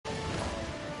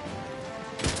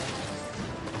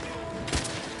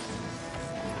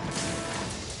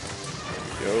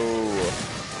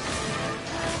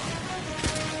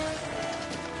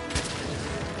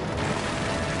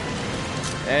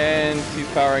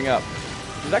powering up.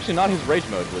 It's actually not his rage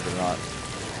mode, believe it or not.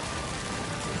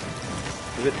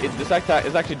 This attack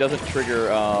actually doesn't trigger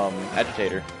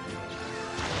agitator.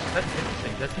 That's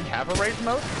interesting. Does he have a rage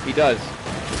mode? He does.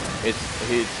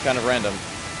 It's kind of random.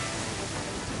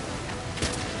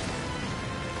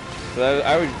 So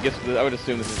I would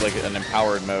assume this is like an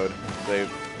empowered mode. They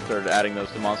started adding those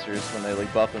to monsters when they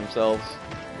like buff themselves.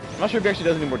 I'm not sure if he actually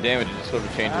does any more damage. It just sort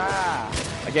of changes.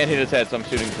 I can't hit his head, so I'm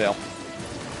shooting his tail.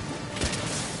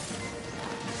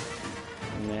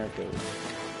 And there it goes.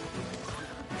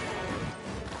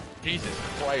 Jesus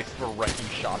Christ, we're wrecking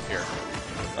shop here.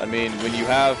 I mean, when you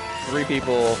have 3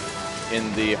 people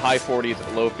in the high 40s,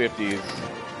 low 50s.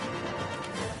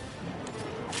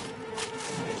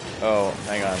 Oh,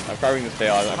 hang on. I'm carving this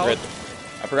tail. I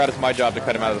forgot it's my job to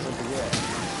cut him out of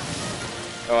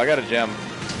this. Oh, I got a gem.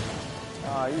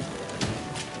 Oh, you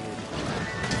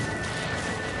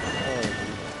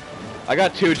I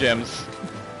got 2 gems.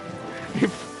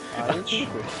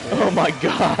 Oh my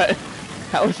god.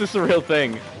 How is this a real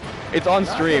thing? It's on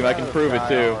stream. I can prove it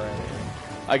too.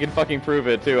 I can fucking prove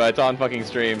it too. It's on fucking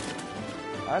stream.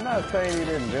 I'm not saying you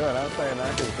didn't do it. I'm saying I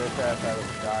could bitch ass out of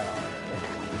the sky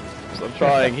already. So I'm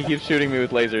trying. He keeps shooting me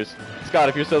with lasers. Scott,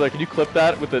 if you're still there, can you clip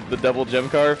that with the double gem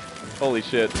carve? Holy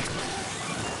shit.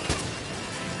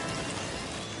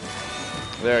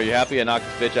 There, you happy? I knocked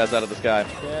this bitch ass out of the sky.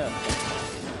 Yeah.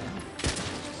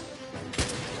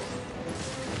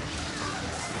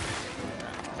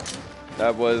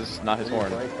 That was not his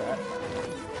horn. Break that.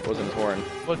 Wasn't his horn.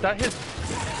 Was that his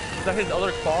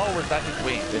other claw or was that his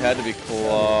wing? It had to be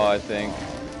claw, I think.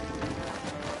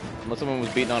 Unless someone was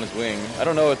beating on his wing. I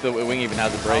don't know if the wing even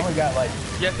has a break. I only got like...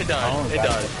 Yes, it does. It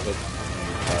does.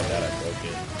 that I broke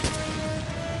it.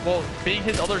 Well, being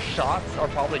his other shots are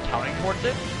probably counting towards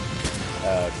it.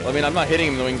 Okay. Well, I mean, I'm not hitting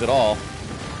him in the wings at all.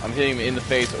 I'm hitting him in the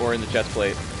face or in the chest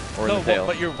plate or in the tail.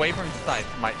 But your Wyvern scythe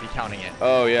might be counting it.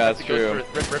 Oh yeah, that's true.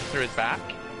 Rips through his back.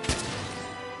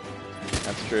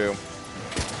 That's true.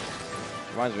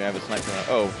 Reminds me, I have a sniper.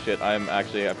 Oh shit! I've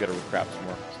got to craft some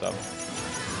more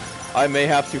stuff. I may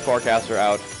have to Farcaster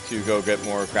out to go get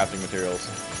more crafting materials.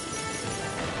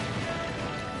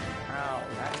 Ow,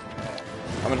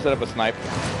 I'm gonna set up a snipe.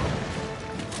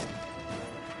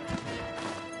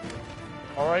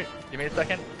 Alright, give me a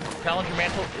second. Challenger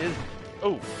Mantle is...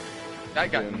 Oh!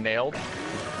 That got nailed.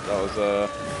 That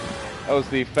was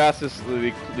the fastest,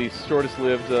 the shortest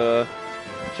lived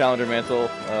Challenger Mantle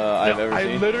I've ever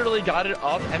seen. I literally got it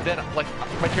up and then, like,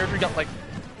 my character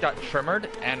got trimmered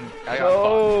and I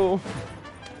got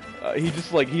fucked. He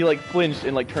flinched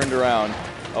and turned around.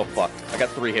 Oh fuck, I got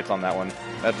 3 hits on that one.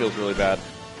 That feels really bad.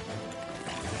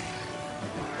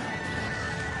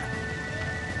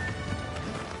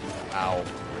 Ow.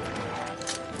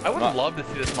 I would love to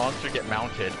see this monster get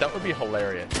mounted. That would be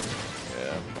hilarious.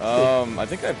 Yeah. I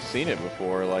think I've seen it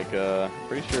before.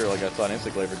 Pretty sure I saw an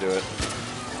Instaclaver do it.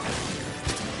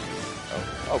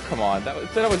 Oh come on. It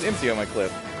said I was empty on my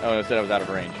clip. Oh, it said I was out of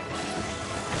range.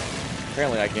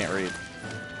 Apparently I can't read.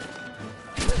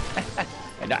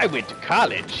 And I went to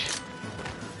college.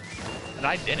 And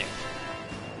I didn't.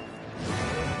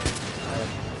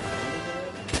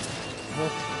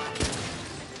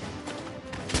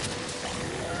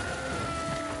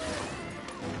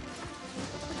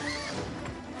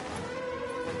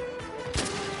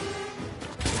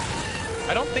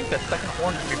 I don't think that second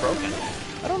horn can be broken.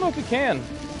 I don't know if it can.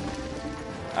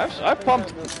 I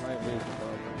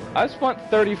spent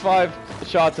 35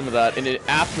 shots into that, and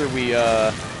after we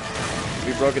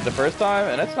broke it the first time,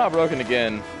 and it's not broken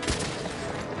again.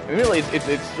 I mean, really,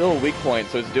 it's still a weak point,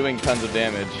 so it's doing tons of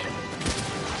damage.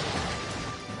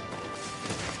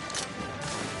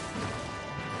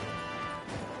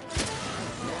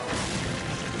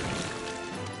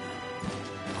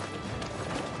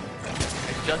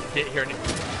 Just get here and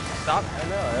stop. I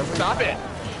know. Stop it.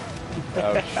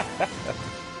 Ouch.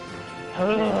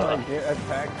 I get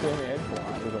attacked in edgewise.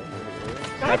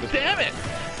 God damn it!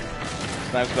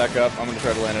 Snipes back up. I'm gonna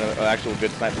try to land an actual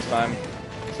good snipe this time,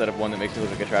 instead of one that makes me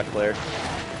look like a trash player.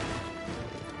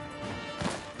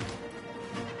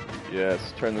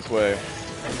 Yes, turn this way. I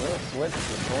will switch the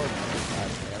sword.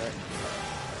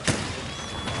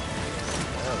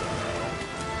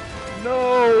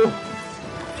 No!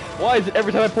 Why is it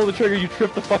every time I pull the trigger you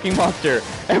trip the fucking monster?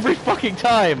 Every fucking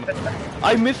time!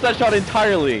 I missed that shot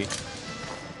entirely!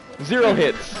 0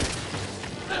 hits.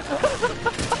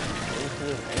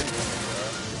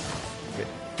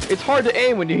 It's hard to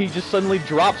aim when he just suddenly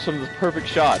drops from this perfect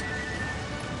shot.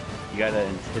 You gotta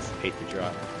anticipate the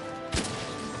drop.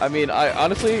 I mean,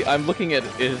 honestly, I'm looking at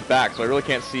his back, so I really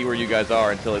can't see where you guys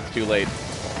are until it's too late.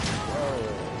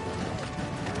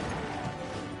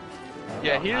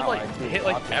 Yeah, he Somehow I just keep hit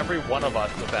like watching. every one of us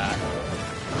with that.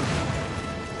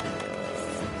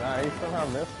 Nah, he somehow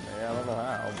missed me. I don't know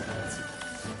how, but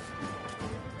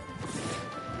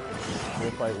he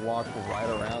just like walked right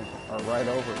around or right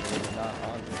over me, not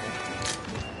on me.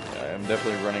 I'm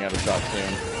definitely running out of shots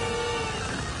soon.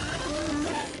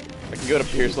 I can go to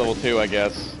Pierce level 2, I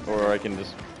guess, or I can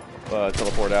just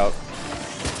teleport out.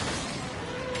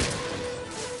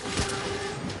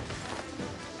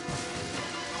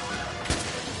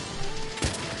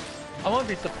 I won't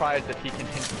be surprised if he can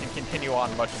continue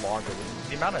on much longer.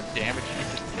 The amount of damage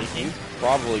he's just taking. He's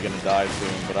probably gonna die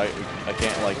soon, but I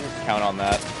can't like count on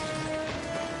that.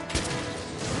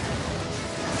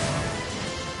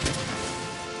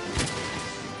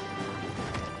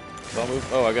 Don't move.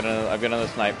 Oh, I've got another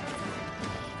snipe.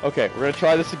 Okay, we're gonna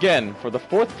try this again for the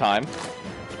 4th time.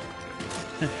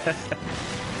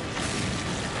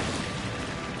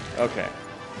 Okay,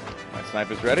 my snipe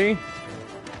is ready.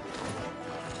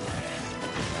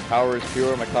 My power is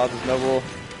pure. My cause is noble.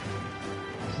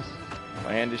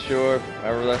 My hand is sure.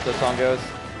 However that song goes.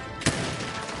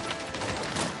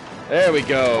 There we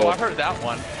go. Oh, I've heard that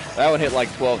one. That one hit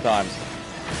like 12 times.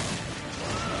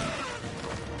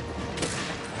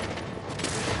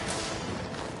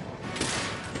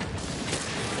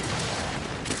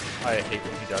 I hate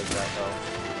when he does that though.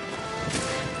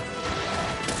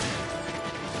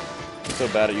 I'm so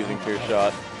bad at using Pierce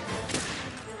Shot.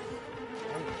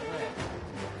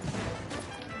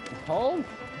 Hold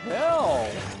hell.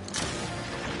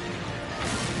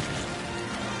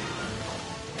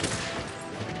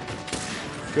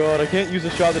 God, I can't use a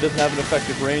shot that doesn't have an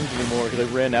effective range anymore because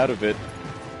I ran out of it.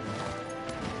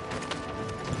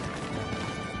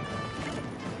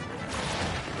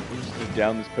 I'm just gonna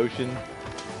down this potion,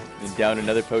 and down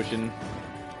another potion.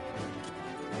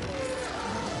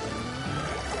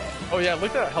 Oh yeah, look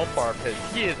at that health bar of his.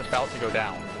 He is about to go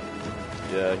down.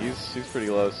 Yeah, he's pretty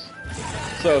close.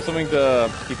 So something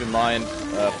to keep in mind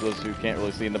for those who can't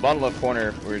really see, in the bottom left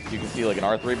corner where you can see like an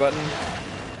R3 button,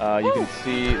 you can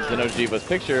see Xeno'jiiva's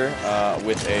picture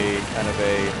with a kind of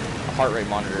a heart rate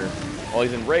monitor. While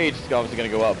he's enraged, it's obviously going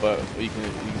to go up, but you can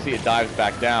see it dives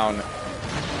back down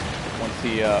once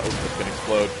he oops, it's going to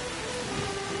explode.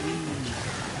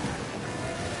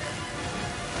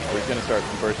 Or he's going to start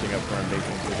bursting up from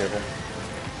animation, so be careful.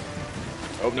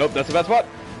 Oh, nope, that's a bad spot.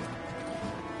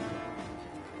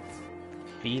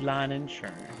 Feline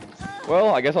insurance. Well,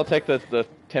 I guess I'll take the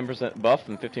 10% buff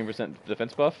and 15%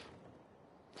 defense buff.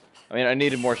 I mean, I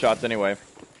needed more shots anyway.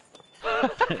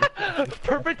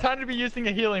 Perfect time to be using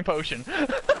a healing potion.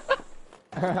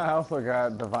 I also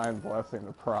got Divine Blessing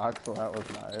to proc, so that was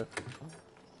nice.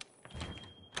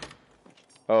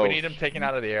 Oh, We need him taken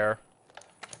out of the air.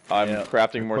 I'm Yeah,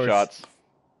 crafting of more course. shots.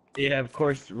 Yeah, of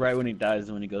course, right when he dies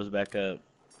is when he goes back up.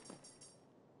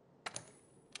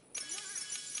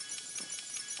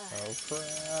 Oh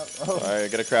crap. Oh, Alright, I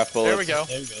gotta craft bullets. There we go.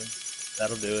 There we go.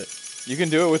 That'll do it. You can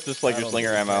do it with just like your that'll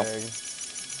slinger be ammo. big.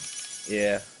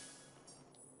 Yeah.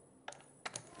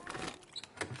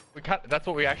 That's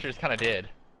what we actually just kind of did.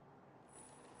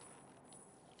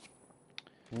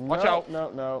 Watch No, out.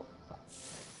 No, no.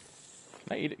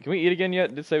 Can I eat it? Can we eat again yet?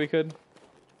 Did it say we could?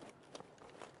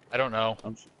 I don't know.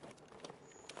 I'm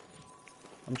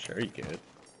sure you could.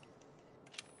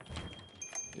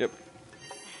 Yep.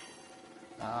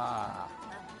 Ah.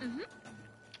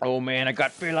 Oh man, I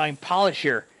got Fairline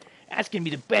Polisher. That's gonna be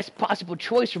the best possible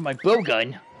choice for my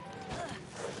bowgun.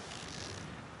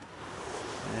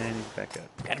 And he's back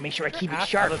up. Gotta make sure I keep it Ass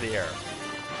sharp. out of the air.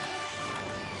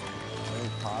 Any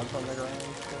pods on the ground?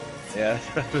 Yeah,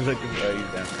 that's what I was looking for.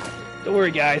 He's down. Don't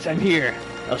worry guys, I'm here.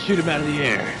 I'll shoot him out of the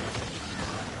air.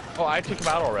 Oh, I took him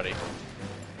out already.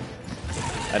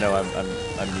 I know I'm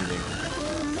using.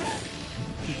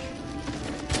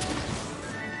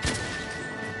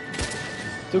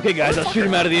 It's okay guys, I'll shoot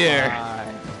him out of the air.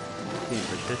 Being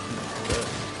persistent.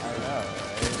 I know,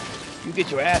 right? You get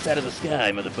your ass out of the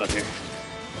sky, motherfucker.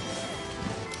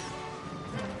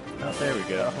 Oh, there we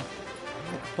go.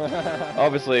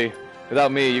 Obviously,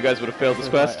 without me, you guys would have failed this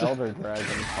This is quest. my Elder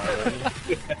Dragon party.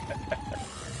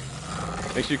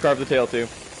 Make sure you carve the tail too.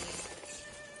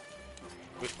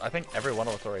 I think every one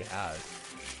of us already has.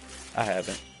 I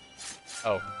haven't.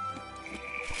 Oh.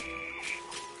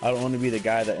 I don't want to be the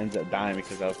guy that ends up dying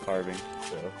because I was carving.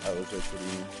 So that was it for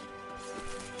you.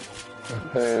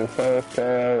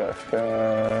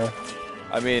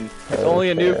 I mean, it's only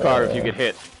a noob carve if you get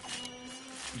hit.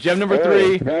 Gem number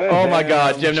 3. Oh my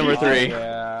god, gem number 3.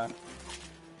 Yeah.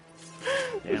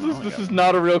 This is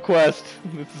not a real quest.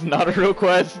 This is not a real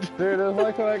quest. Dude, it's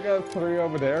like when I got 3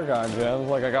 Obadaragon gems.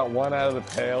 Like, I got 1 out of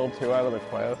the tail, 2 out of the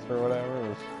quest, or whatever. It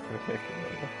was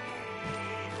ridiculous.